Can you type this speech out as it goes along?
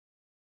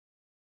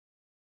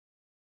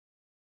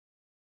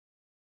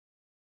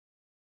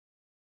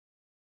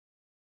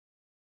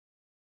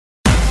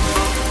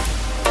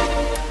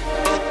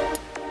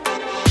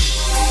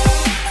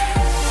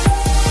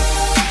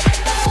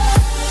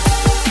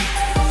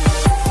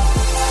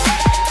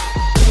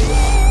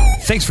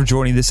Thanks for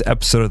joining this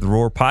episode of the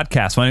Roar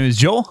Podcast. My name is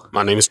Joel.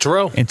 My name is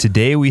Terrell. And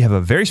today we have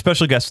a very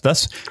special guest with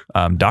us,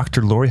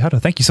 Dr. Lori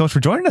Hutto. Thank you so much for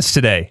joining us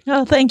today.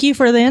 Oh, thank you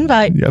for the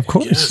invite. Yeah, of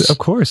course. Yes. Of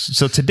course.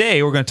 So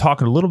today we're going to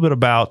talk a little bit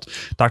about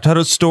Dr.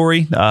 Hutto's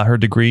story, her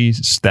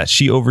degrees that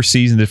she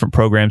oversees and different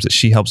programs that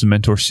she helps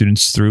mentor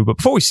students through. But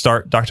before we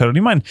start, Dr. Hutto, do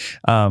you mind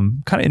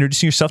kind of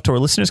introducing yourself to our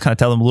listeners, kind of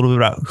tell them a little bit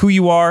about who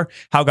you are,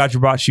 how God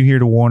brought you here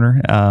to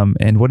Warner,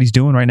 and what he's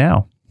doing right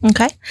now?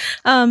 Okay.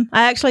 I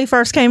actually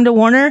first came to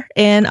Warner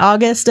in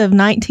August of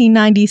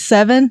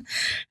 1997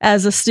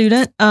 as a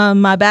student.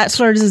 My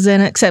bachelor's is in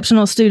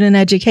exceptional student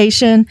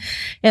education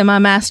and my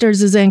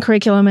master's is in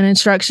curriculum and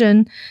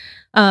instruction.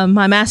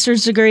 My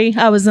master's degree,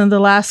 I was in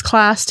the last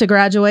class to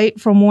graduate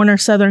from Warner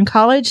Southern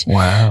College.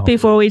 Wow.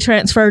 Before we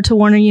transferred to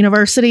Warner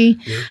University.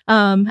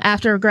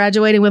 After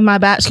graduating with my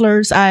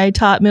bachelor's, I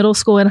taught middle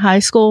school and high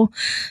school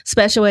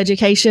special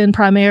education,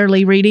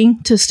 primarily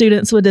reading to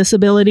students with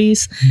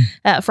disabilities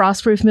at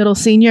Frostproof Middle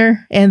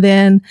Senior. And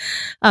then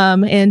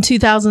in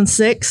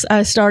 2006,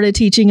 I started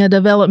teaching a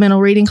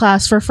developmental reading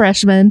class for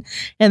freshmen.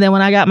 And then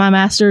when I got my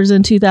master's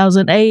in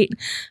 2008,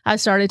 I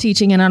started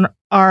teaching in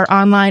our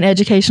online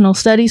educational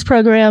studies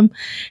program.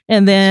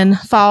 And then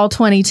fall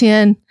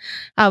 2010,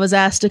 I was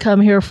asked to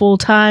come here full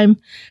time.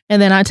 And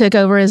then I took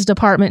over as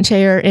department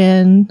chair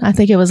in, I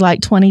think it was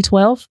like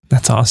 2012.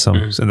 That's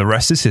awesome. So the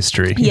rest is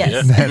history.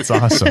 Yes. That's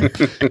awesome.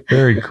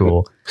 Very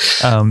cool.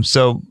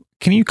 So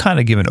can you kind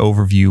of give an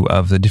overview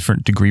of the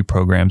different degree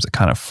programs that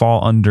kind of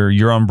fall under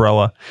your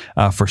umbrella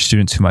for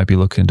students who might be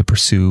looking to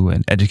pursue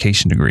an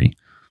education degree?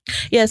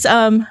 Yes,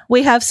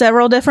 we have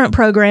several different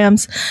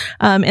programs.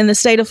 In the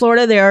state of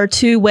Florida, there are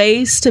two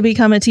ways to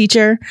become a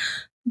teacher.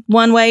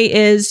 One way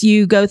is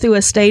you go through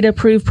a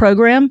state-approved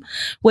program,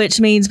 which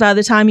means by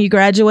the time you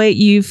graduate,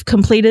 you've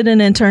completed an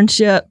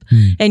internship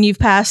and you've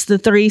passed the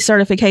 3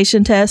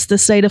 certification tests the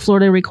state of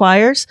Florida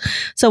requires.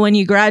 So when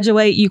you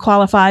graduate, you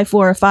qualify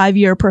for a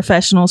 5-year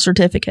professional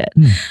certificate.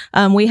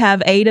 We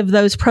have 8 of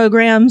those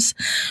programs.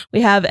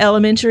 We have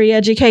elementary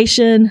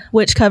education,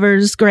 which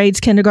covers grades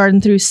kindergarten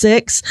through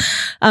 6.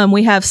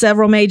 We have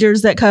several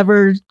majors that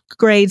cover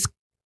grades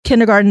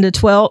kindergarten to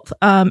 12th,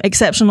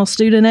 exceptional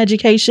student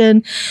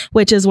education,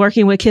 which is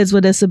working with kids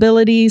with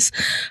disabilities,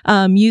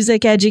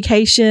 music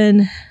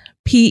education,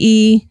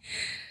 PE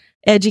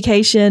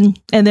education.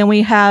 And then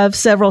we have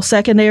several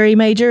secondary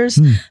majors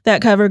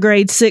that cover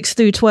grades 6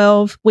 through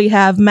 12. We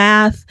have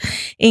math,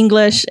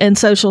 English, and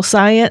social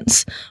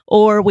science,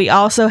 or we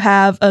also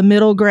have a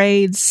middle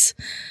grades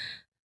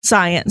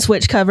science,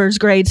 which covers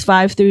grades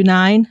 5 through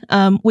 9.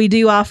 We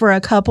do offer a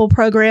couple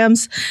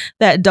programs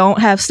that don't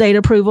have state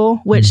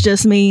approval, which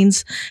just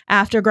means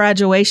after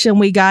graduation,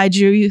 we guide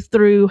you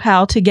through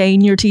how to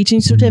gain your teaching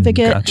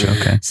certificate. Gotcha.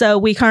 Okay. So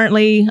we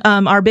currently,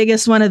 our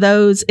biggest one of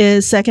those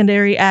is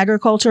secondary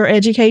agriculture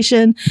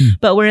education,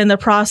 but we're in the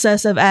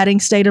process of adding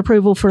state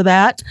approval for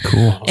that.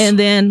 Cool. And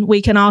then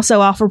we can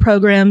also offer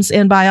programs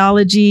in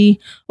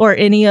biology or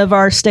any of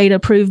our state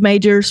approved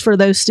majors for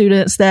those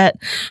students that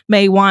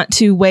may want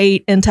to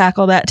wait and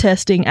tackle that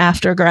testing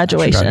after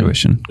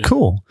graduation.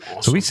 Cool.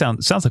 So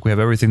sounds like we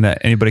have everything that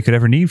anybody could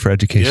ever need for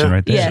education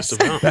right there. Yes.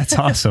 That's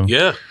awesome.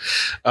 Yeah.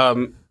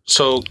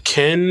 So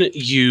can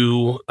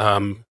you,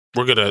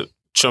 we're going to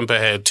jump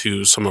ahead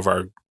to some of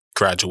our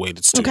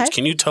graduated students. Okay.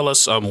 Can you tell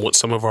us what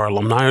some of our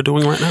alumni are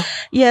doing right now?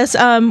 Yes.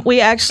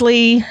 We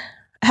actually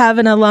have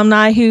an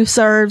alumni who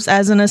serves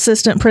as an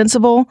assistant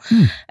principal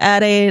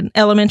at an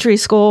elementary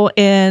school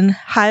in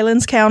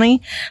Highlands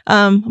County.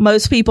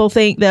 Most people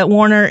think that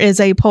Warner is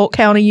a Polk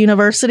County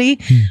university,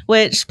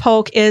 which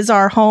Polk is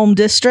our home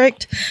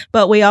district,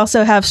 but we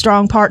also have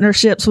strong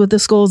partnerships with the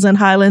schools in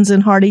Highlands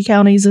and Hardy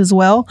counties as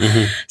well.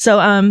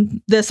 So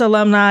this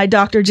alumni,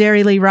 Dr.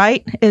 Jerry Lee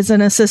Wright, is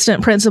an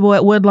assistant principal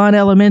at Woodlawn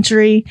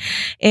Elementary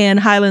in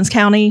Highlands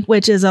County,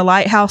 which is a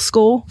lighthouse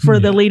school for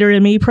the Leader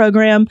in Me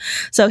program.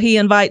 So he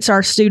invites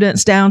our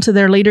students down to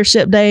their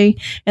leadership day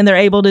and they're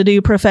able to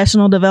do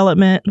professional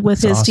development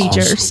with his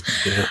teachers.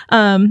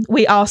 Awesome.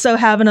 We also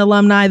have an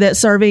alumni that's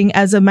serving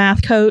as a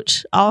math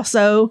coach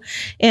also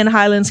in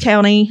Highlands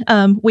County.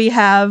 We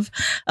have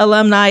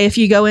alumni, if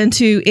you go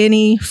into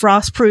any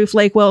Frostproof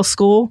Lake Wells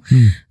school,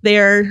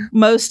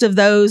 most of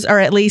those are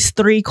at least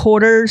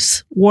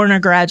 3/4 Warner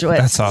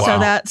graduates. That's awesome. So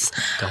that's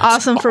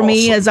awesome for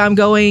me as I'm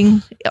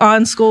going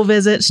on school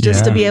visits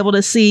just to be able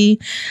to see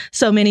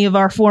so many of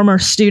our former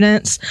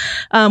students.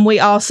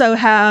 We also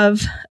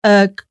have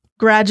a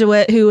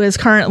graduate who is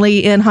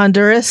currently in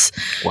Honduras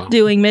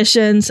doing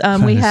missions.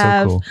 We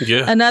have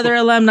another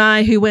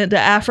alumni who went to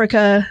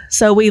Africa.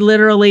 So we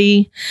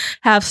literally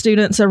have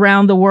students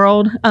around the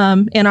world.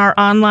 In our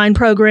online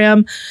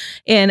program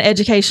in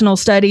educational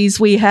studies,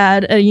 we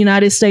had a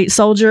United States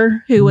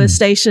soldier who was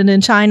stationed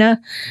in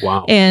China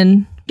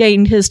and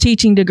gained his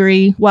teaching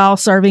degree while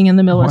serving in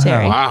the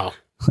military. Wow.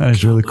 That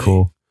is really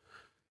cool.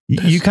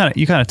 You kind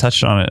of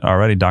touched on it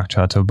already, Dr.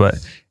 Hutto, but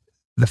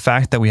the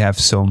fact that we have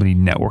so many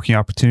networking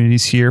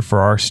opportunities here for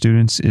our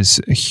students is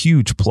a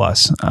huge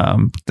plus.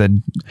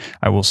 That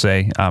I will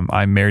say,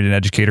 I married an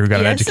educator who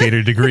got an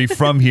educator degree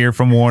from here,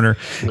 from Warner,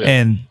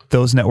 and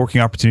those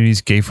networking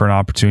opportunities gave her an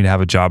opportunity to have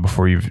a job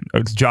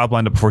job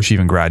lined up before she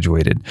even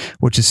graduated,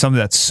 which is something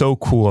that's so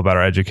cool about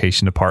our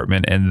education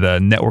department and the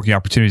networking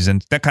opportunities.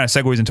 And that kind of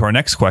segues into our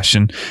next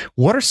question.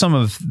 What are some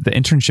of the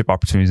internship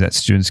opportunities that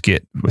students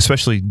get,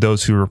 especially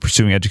those who are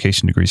pursuing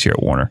education degrees here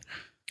at Warner?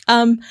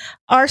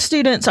 Our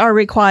students are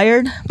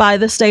required by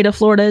the state of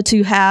Florida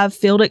to have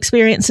field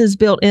experiences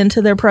built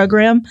into their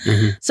program.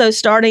 Mm-hmm. So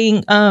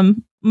starting,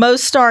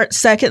 most start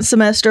second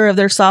semester of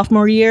their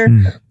sophomore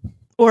year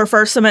or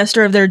first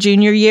semester of their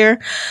junior year.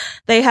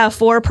 They have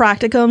 4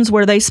 practicums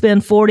where they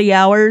spend 40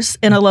 hours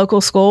in a local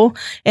school,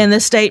 and the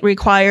state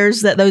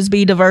requires that those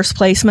be diverse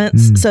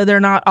placements. So they're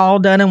not all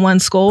done in one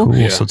school. Cool.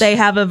 Yeah. They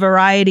have a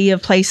variety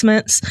of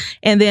placements.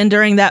 And then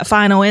during that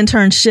final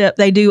internship,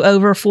 they do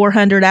over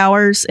 400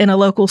 hours in a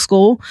local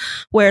school,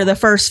 where the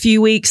first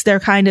few weeks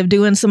they're kind of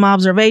doing some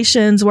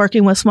observations,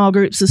 working with small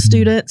groups of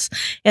students.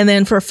 And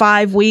then for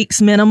 5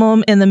 weeks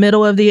minimum in the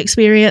middle of the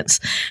experience,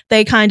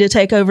 they kind of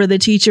take over the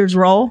teacher's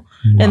role.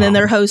 Wow. And then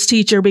their host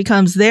teacher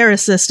becomes their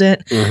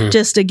assistant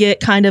just to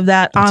get kind of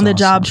that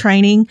on-the-job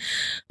training.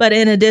 But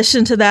in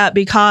addition to that,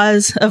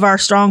 because of our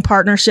strong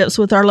partnerships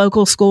with our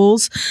local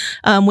schools,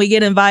 we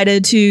get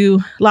invited to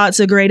lots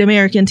of Great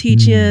American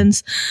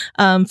Teach-Ins.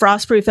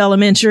 Frostproof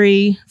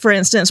Elementary, for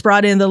instance,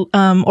 brought in the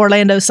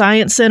Orlando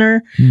Science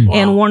Center,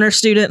 and Warner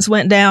students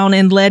went down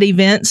and led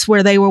events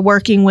where they were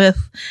working with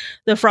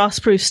the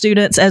Frostproof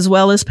students as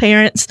well as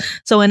parents.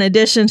 So in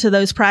addition to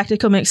those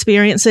practicum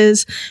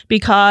experiences,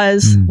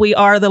 because we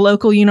are the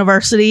local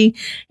university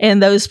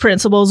and those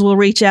principals will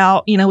reach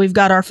out, we've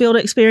got our field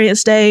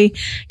experience day.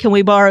 Can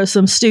we borrow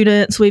some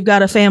students? We've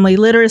got a family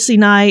literacy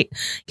night.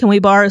 Can we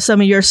borrow some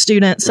of your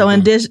students? So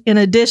in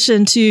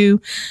addition to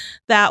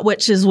that,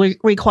 which is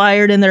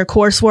required in their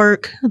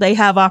coursework, they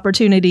have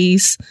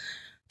opportunities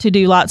to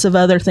do lots of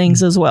other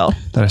things as well.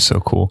 That is so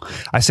cool.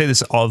 I say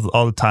this all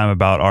the time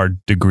about our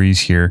degrees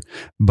here,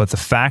 but the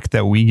fact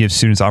that we give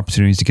students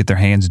opportunities to get their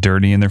hands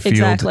dirty in their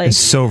field is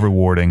so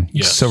rewarding.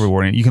 Yes. It's so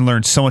rewarding. You can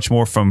learn so much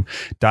more from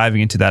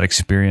diving into that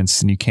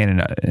experience than you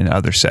can in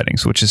other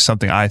settings, which is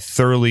something I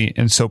thoroughly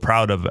am so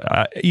proud of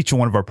each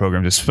one of our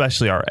programs,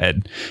 especially our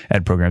ed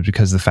programs,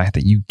 because of the fact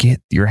that you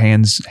get your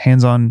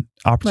hands-on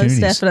opportunities.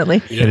 Most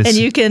definitely. Yes. And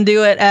you can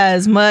do it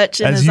as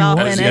much and as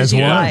often as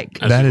you like.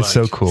 That is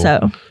so cool.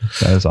 So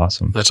that is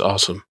awesome. That's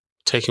awesome.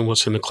 Taking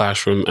what's in the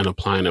classroom and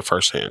applying it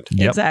firsthand.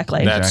 Yep.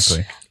 Exactly.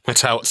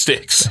 That's how it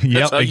sticks.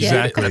 Yep,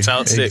 exactly. That's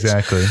how it sticks.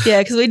 Exactly. Yeah,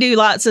 because we do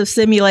lots of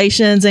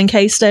simulations and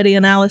case study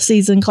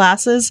analyses in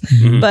classes,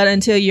 but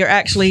until you're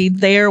actually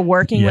there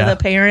working with a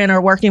parent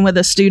or working with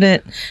a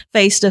student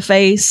face to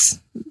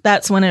face,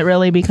 that's when it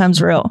really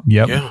becomes real.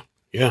 Yep.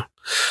 Yeah.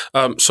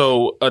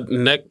 So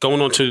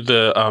going on to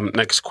the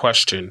next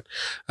question,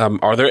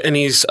 are there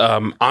any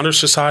honor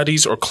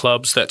societies or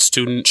clubs that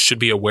students should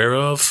be aware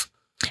of?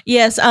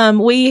 Yes,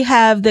 we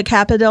have the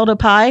Kappa Delta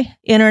Pi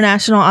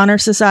International Honor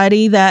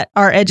Society that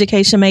our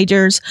education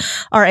majors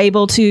are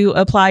able to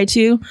apply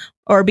to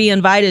or be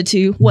invited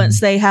to once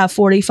they have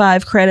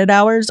 45 credit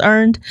hours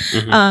earned.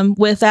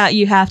 With that,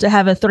 you have to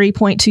have a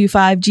 3.25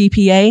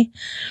 GPA.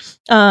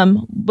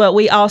 But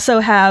we also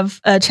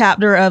have a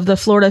chapter of the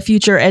Florida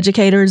Future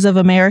Educators of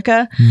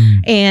America,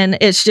 and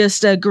it's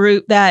just a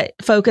group that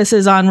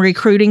focuses on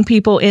recruiting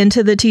people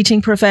into the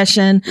teaching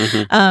profession,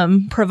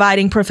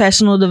 providing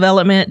professional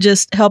development,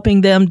 just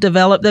helping them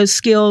develop those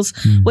skills,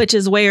 which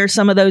is where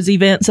some of those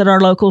events at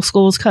our local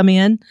schools come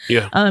in.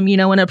 Yeah.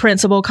 When a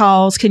principal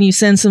calls, can you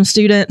send some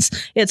students?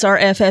 It's our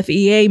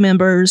FFEA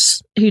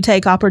members who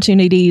take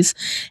opportunities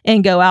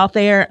and go out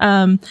there.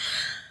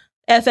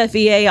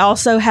 FFEA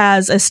also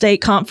has a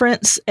state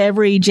conference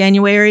every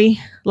January.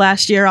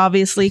 Last year,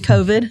 obviously,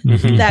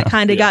 COVID, that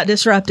kind of got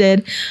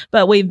disrupted,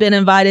 but we've been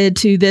invited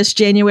to this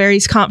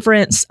January's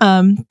conference.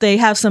 They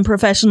have some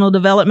professional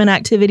development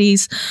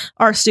activities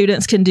our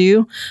students can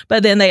do,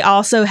 but then they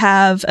also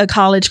have a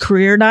college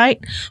career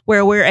night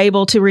where we're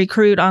able to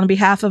recruit on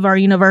behalf of our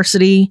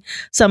university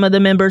some of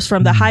the members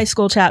from the high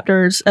school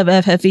chapters of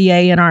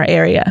FFEA in our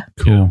area.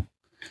 Cool.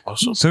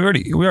 Awesome. So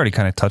we already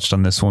kind of touched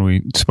on this when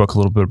we spoke a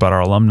little bit about our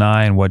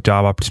alumni and what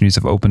job opportunities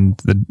have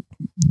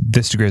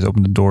this degree has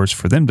opened the doors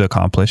for them to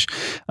accomplish.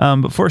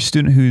 But for a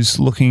student who's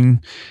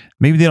looking,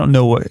 maybe they don't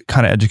know what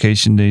kind of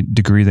education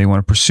degree they want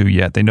to pursue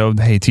yet. They know,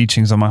 hey,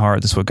 teaching's on my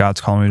heart. This is what God's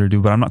calling me to do,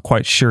 but I'm not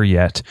quite sure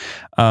yet.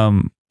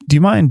 Do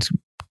you mind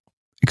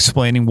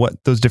explaining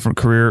what those different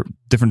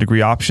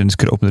degree options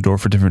could open the door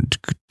for different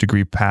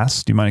degree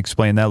paths? Do you mind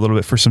explaining that a little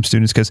bit for some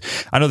students? Because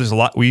I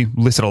know we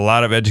listed a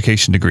lot of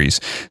education degrees.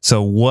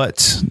 So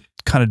what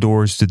kind of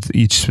doors did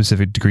each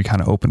specific degree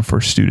kind of open for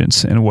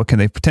students, and what can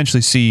they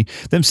potentially see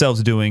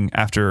themselves doing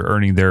after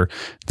earning their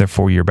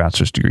 4-year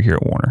bachelor's degree here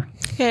at Warner?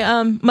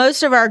 Okay.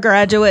 Most of our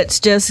graduates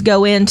just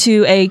go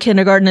into a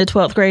kindergarten to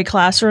 12th grade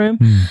classroom,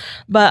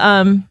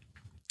 but,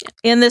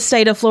 in the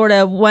state of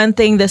Florida, one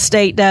thing the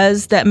state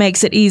does that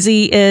makes it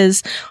easy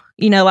is,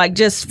 like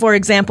just for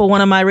example,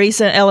 one of my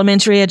recent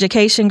elementary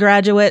education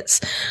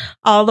graduates,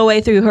 all the way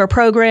through her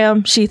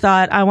program, she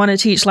thought, I want to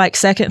teach like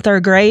 2nd,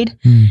 3rd grade.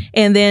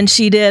 And then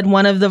she did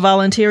one of the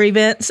volunteer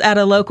events at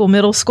a local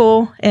middle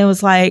school and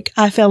was like,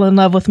 I fell in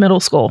love with middle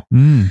school.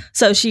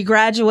 So she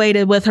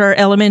graduated with her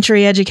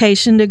elementary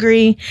education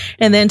degree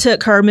and then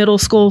took her middle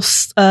school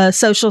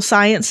social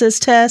sciences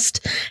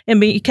test and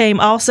became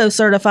also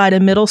certified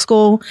in middle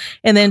school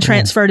and then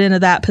transferred into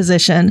that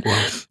position.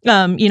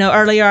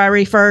 Earlier I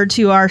referred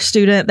to our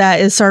student that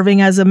is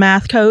serving as a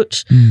math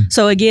coach.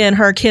 So again,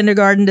 her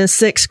kindergarten to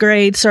 6th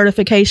grade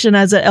certification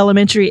as an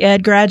elementary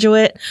ed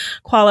graduate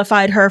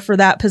qualified her for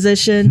that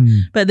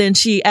position. But then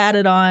she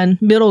added on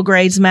middle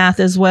grades math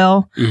as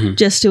well,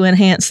 just to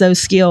enhance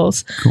those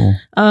skills. Cool.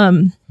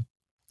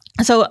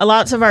 So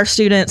lots of our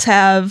students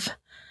have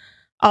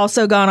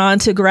also gone on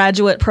to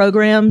graduate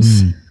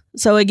programs.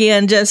 So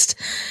again, just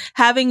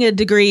having a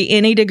degree,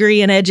 any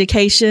degree in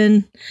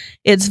education,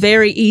 it's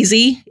very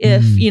easy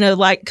if,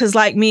 because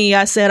like me,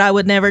 I said I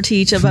would never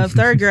teach above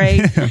 3rd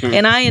grade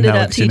and I ended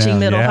up teaching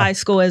middle high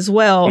school as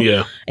well.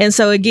 Yeah. And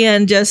so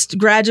again, just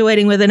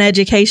graduating with an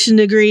education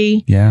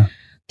degree. Yeah.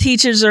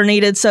 Teachers are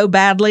needed so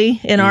badly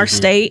in our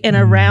state and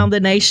around the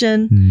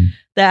nation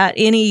that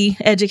any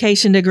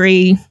education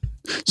degree,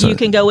 so you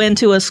can go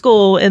into a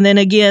school, and then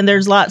again,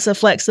 there's lots of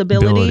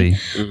flexibility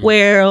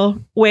where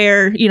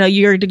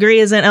your degree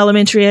is in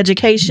elementary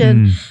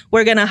education.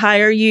 We're going to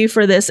hire you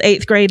for this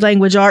 8th grade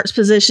language arts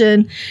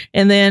position,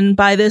 and then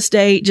by this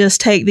date,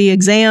 just take the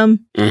exam,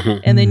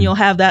 and then you'll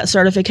have that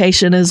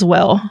certification as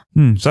well.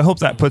 So I hope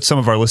that puts some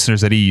of our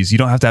listeners at ease. You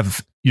don't have to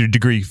have your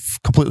degree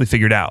completely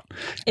figured out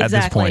at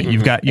this point.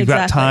 You've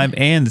got time,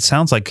 and it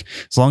sounds like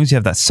as long as you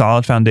have that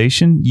solid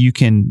foundation, you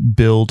can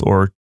build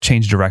or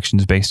change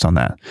directions based on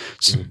that.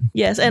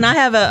 Yes. And I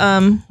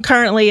have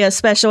currently a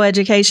special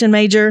education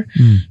major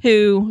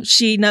who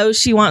she knows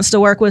she wants to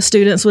work with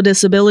students with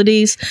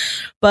disabilities,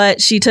 but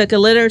she took a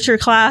literature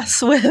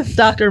class with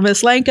Dr.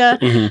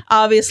 Mislenka,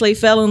 obviously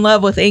fell in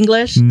love with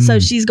English. So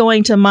she's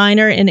going to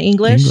minor in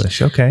English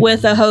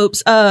with the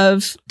hopes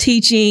of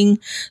teaching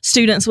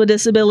students with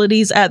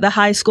disabilities at the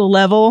high school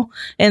level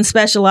and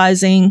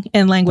specializing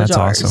in language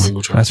arts.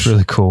 Awesome. That's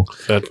really cool.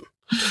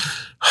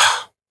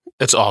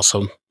 It's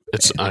awesome.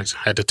 I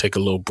had to take a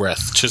little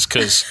breath just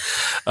because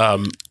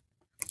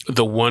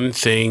the one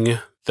thing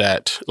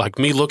that, like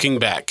me looking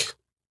back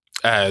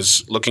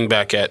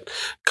at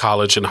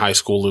college and high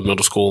school and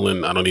middle school,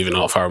 and I don't even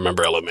know if I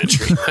remember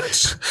elementary.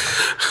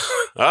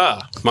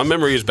 My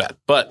memory is bad.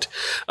 But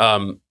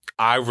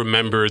I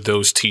remember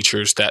those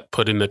teachers that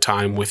put in the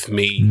time with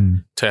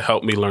me to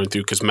help me learn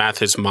through, because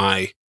math is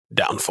my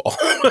downfall.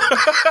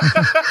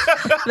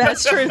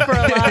 That's true for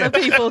a lot of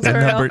people,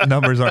 Terrell.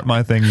 Numbers aren't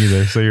my thing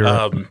either, so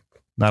you're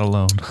not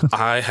alone.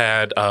 I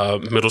had a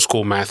middle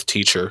school math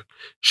teacher.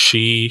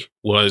 She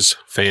was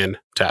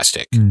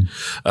fantastic.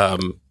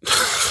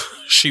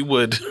 She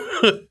would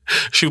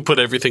put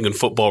everything in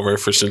Football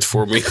References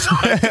for me.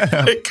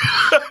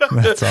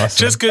 That's awesome.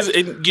 Just because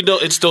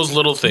it's those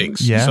little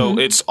things. Yeah. So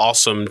it's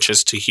awesome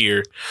just to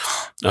hear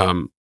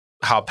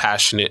how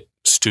passionate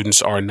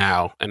students are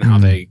now and how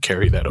they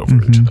carry that over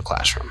into the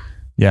classroom.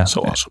 Yeah,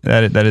 so awesome.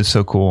 That is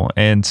so cool.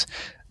 And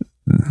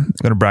I'm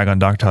going to brag on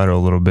Dr. Tuttle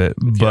a little bit,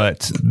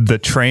 but the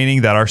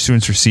training that our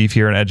students receive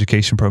here in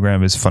education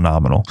program is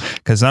phenomenal,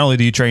 because not only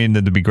do you train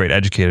them to be great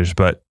educators,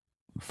 but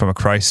from a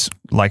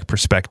Christ-like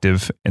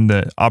perspective and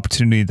the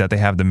opportunity that they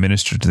have to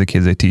minister to the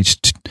kids they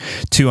teach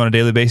to on a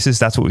daily basis,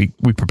 that's what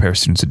we prepare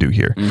students to do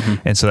here.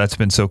 And so that's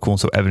been so cool and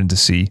so evident to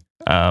see.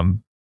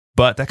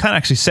 But that kind of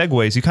actually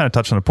segues. You kind of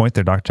touched on a point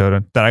there, Dr.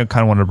 Tuttle, that I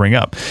kind of wanted to bring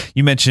up.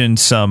 You mentioned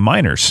some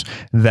minors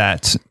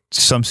that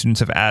some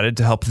students have added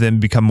to help them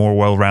become more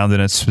well-rounded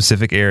in a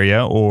specific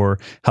area or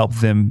help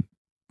them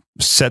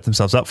set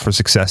themselves up for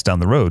success down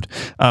the road.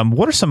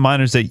 What are some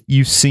minors that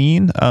you've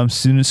seen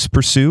students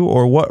pursue,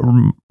 or what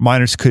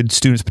minors could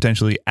students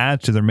potentially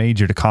add to their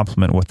major to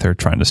complement what they're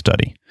trying to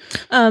study?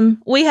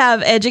 We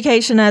have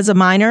education as a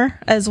minor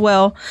as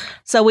well.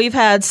 So we've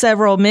had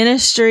several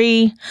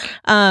ministry.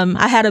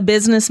 I had a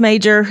business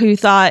major who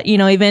thought,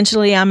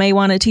 eventually I may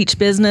want to teach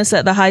business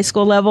at the high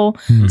school level.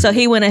 So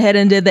he went ahead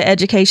and did the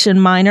education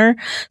minor.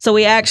 So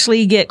we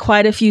actually get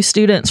quite a few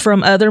students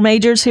from other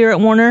majors here at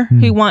Warner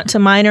who want to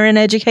minor in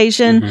education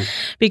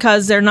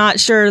because they're not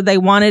sure they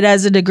want it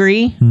as a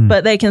degree,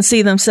 but they can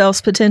see themselves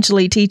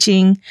potentially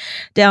teaching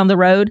down the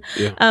road.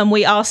 Yeah.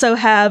 We also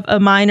have a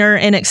minor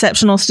in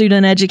exceptional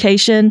student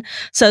education.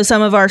 So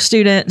some of our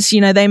students,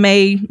 they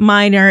may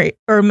minor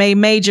or may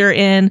major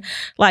in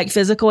like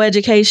physical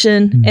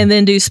education and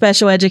then do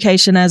special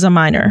education as a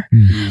minor.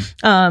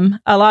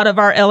 A lot of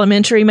our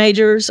elementary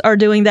majors are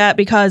doing that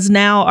because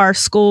now our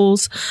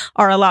schools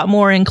are a lot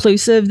more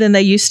inclusive than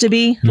they used to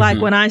be. Like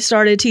when I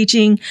started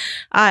teaching,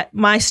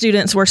 my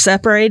students were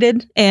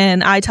separated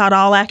and I taught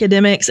all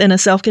academics in a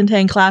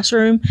self-contained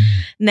classroom.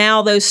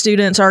 Now those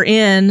students are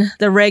in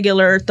the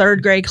regular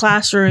third grade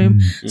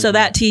classroom. So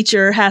that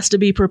teacher has to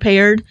be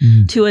prepared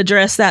to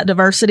address that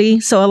diversity.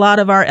 So a lot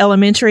of our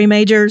elementary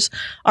majors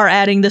are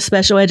adding the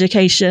special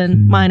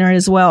education minor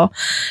as well.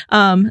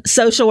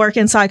 Social work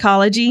and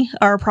psychology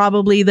are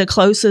probably the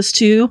closest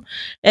to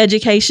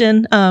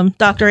education.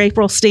 Dr.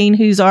 April Steen,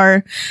 who's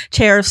our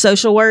chair of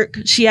social work,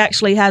 she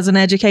actually has an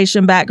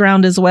education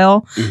background as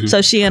well.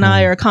 So she and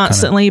I are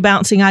constantly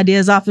bouncing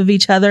ideas off of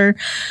each other.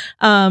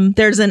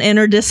 There's an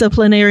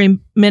interdisciplinary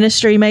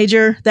ministry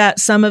major that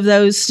some of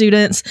those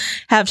students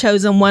have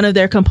chosen one of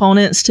their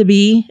components to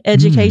be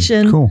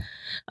education. Cool.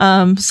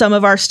 Some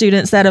of our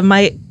students that have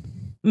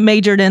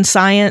majored in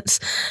science,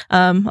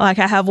 like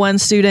I have one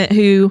student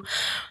who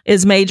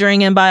is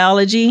majoring in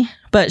biology,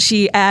 but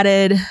she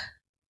added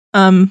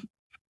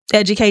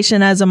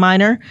education as a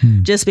minor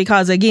just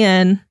because,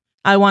 again,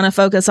 I want to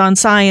focus on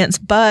science,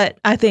 but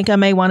I think I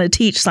may want to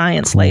teach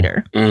science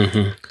later.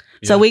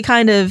 So we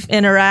kind of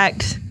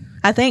interact,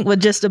 I think,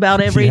 with just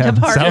about every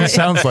department.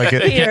 Sounds like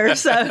it here.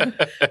 So,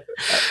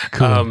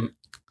 cool.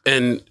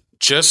 And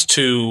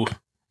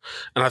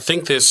I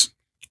think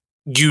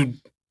you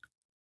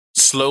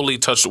slowly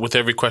touched with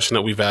every question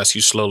that we've asked.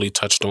 You slowly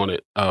touched on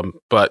it.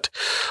 But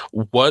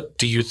what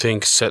do you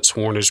think sets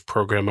Warner's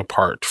program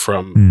apart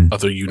from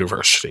other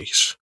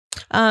universities?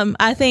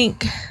 I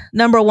think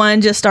number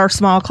one, just our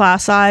small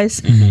class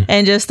size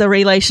and just the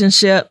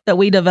relationship that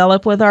we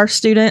develop with our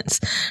students.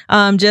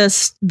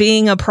 Just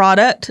being a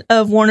product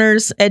of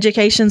Warner's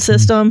education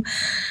system,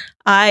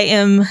 I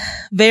am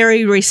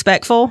very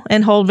respectful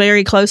and hold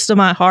very close to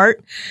my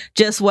heart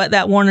just what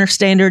that Warner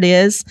standard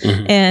is.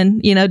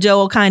 And,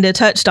 Joel kind of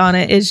touched on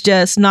it. It's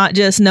just not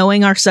just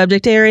knowing our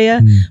subject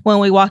area when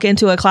we walk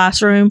into a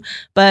classroom,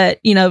 but,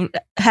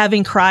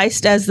 having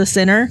Christ as the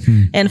center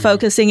and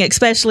focusing,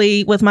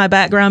 especially with my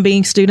background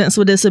being students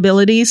with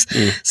disabilities,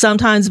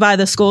 sometimes by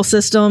the school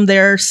system,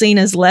 they're seen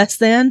as less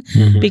than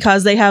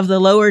because they have the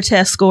lower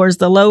test scores,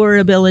 the lower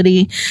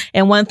ability.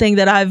 And one thing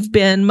that I've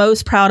been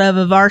most proud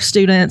of our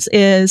students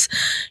is,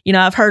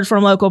 I've heard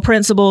from local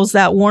principals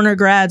that Warner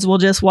grads will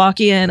just walk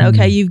in,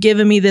 okay, you've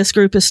given me this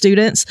group of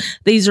students.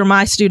 These are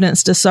my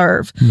students to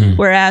serve.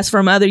 Whereas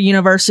from other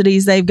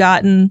universities, they've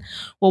gotten,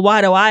 well,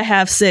 why do I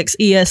have 6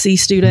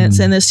 ESE students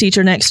and this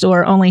teacher next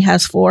door only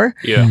has 4?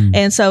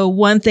 And so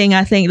one thing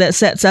I think that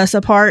sets us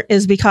apart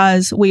is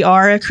because we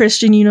are a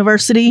Christian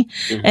university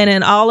and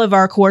in all of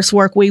our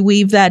coursework, we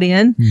weave that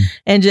in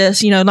and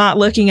just, not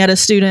looking at a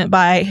student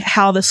by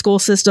how the school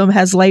system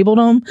has labeled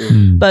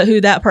them, but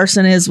who that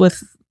person is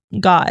with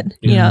God.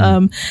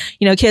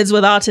 Kids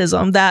with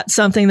autism, that's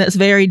something that's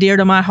very dear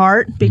to my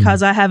heart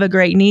because I have a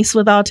great niece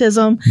with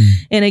autism.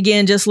 And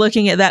again, just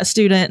looking at that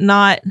student,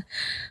 not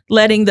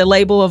letting the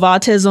label of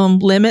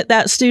autism limit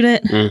that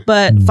student,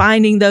 but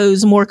finding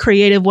those more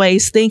creative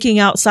ways, thinking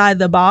outside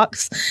the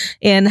box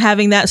and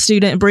having that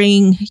student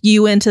bring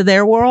you into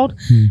their world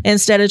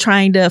instead of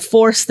trying to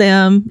force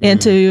them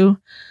into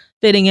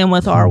fitting in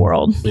with our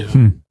world.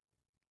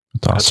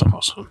 That's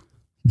awesome.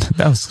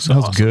 That was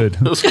awesome. Good.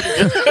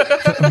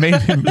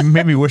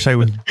 made me wish I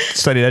would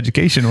study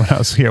education when I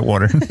was here at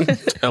Warner.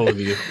 Telling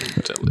you.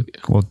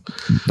 Well,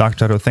 Dr.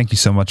 Tuttle, thank you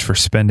so much for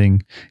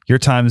spending your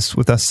time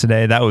with us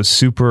today. That was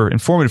super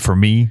informative for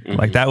me.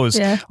 Like that was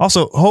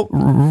also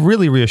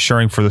really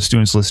reassuring for the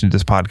students listening to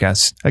this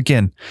podcast.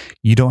 Again,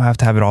 you don't have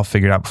to have it all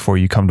figured out before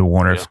you come to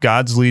Warner. If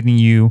God's leading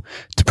you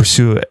to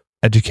pursue an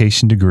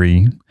education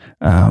degree,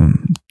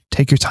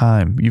 take your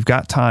time. You've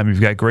got time.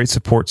 You've got a great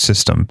support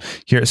system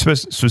here,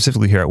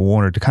 specifically here at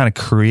Warner, to kind of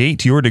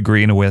create your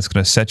degree in a way that's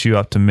going to set you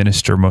up to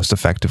minister most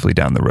effectively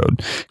down the road.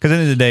 Because at the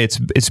end of the day,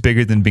 it's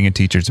bigger than being a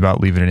teacher. It's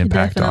about leaving an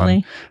impact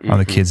on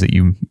the kids that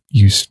you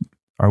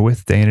are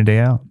with day in and day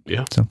out.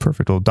 Yeah. So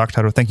perfect. Well, Dr.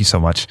 Tuttle, thank you so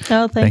much.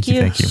 Oh, thank you.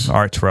 Thank you.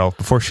 All right, Terrell,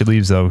 before she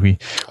leaves though, we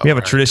have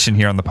a tradition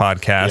here on the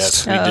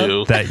podcast. Yes, we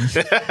do. That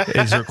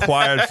is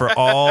required for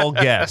all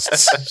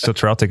guests. So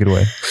Terrell, take it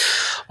away.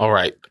 All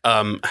right.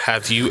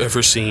 Have you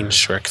ever seen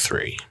Shrek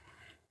 3?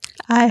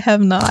 I have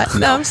not.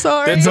 No. I'm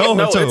sorry. It's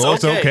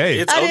okay.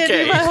 It's I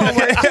didn't do my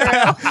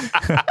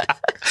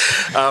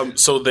homework.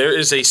 So there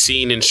is a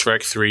scene in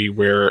Shrek 3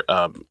 where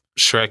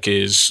Shrek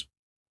is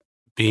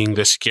being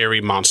the scary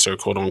monster,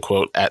 quote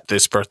unquote, at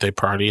this birthday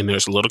party. And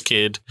there's a little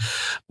kid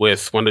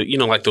with one of,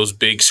 like those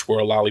big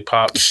swirl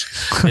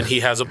lollipops. And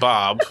he has a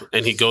bob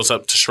and he goes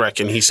up to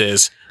Shrek and he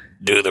says,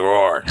 "Do the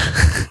roar."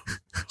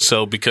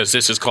 So because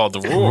this is called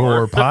the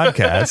Roar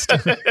podcast,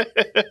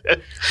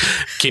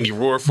 can you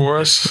roar for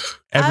us?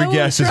 Every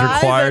guest is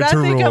required to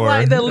roar. I think I'm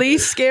like the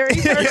least scary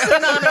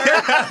person on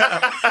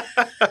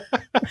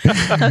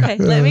earth. Okay,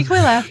 let me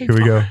quit laughing. Here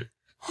we go.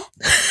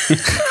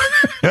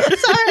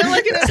 Sorry, I'm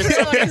looking at this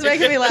one. It's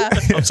making me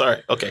laugh. I'm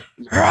sorry. Okay.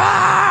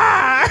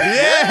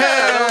 Yeah.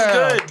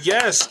 That was good.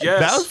 Yes.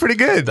 That was pretty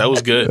good. That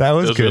was good. That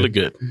was good. Really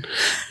good.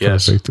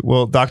 Yes. Perfect.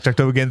 Well, Dr.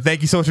 October, again,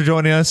 thank you so much for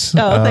joining us.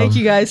 Oh, thank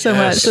you guys so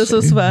much. This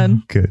was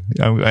fun. Good.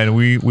 And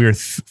we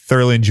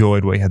thoroughly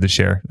enjoyed what you had to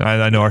share.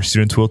 I know our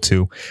students will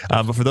too.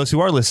 But for those who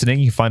are listening,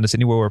 you can find us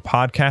anywhere where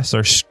podcasts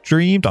are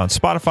streamed, on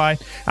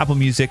Spotify, Apple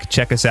Music.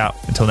 Check us out.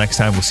 Until next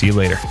time, we'll see you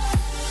later.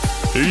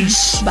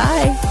 Peace.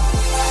 Bye.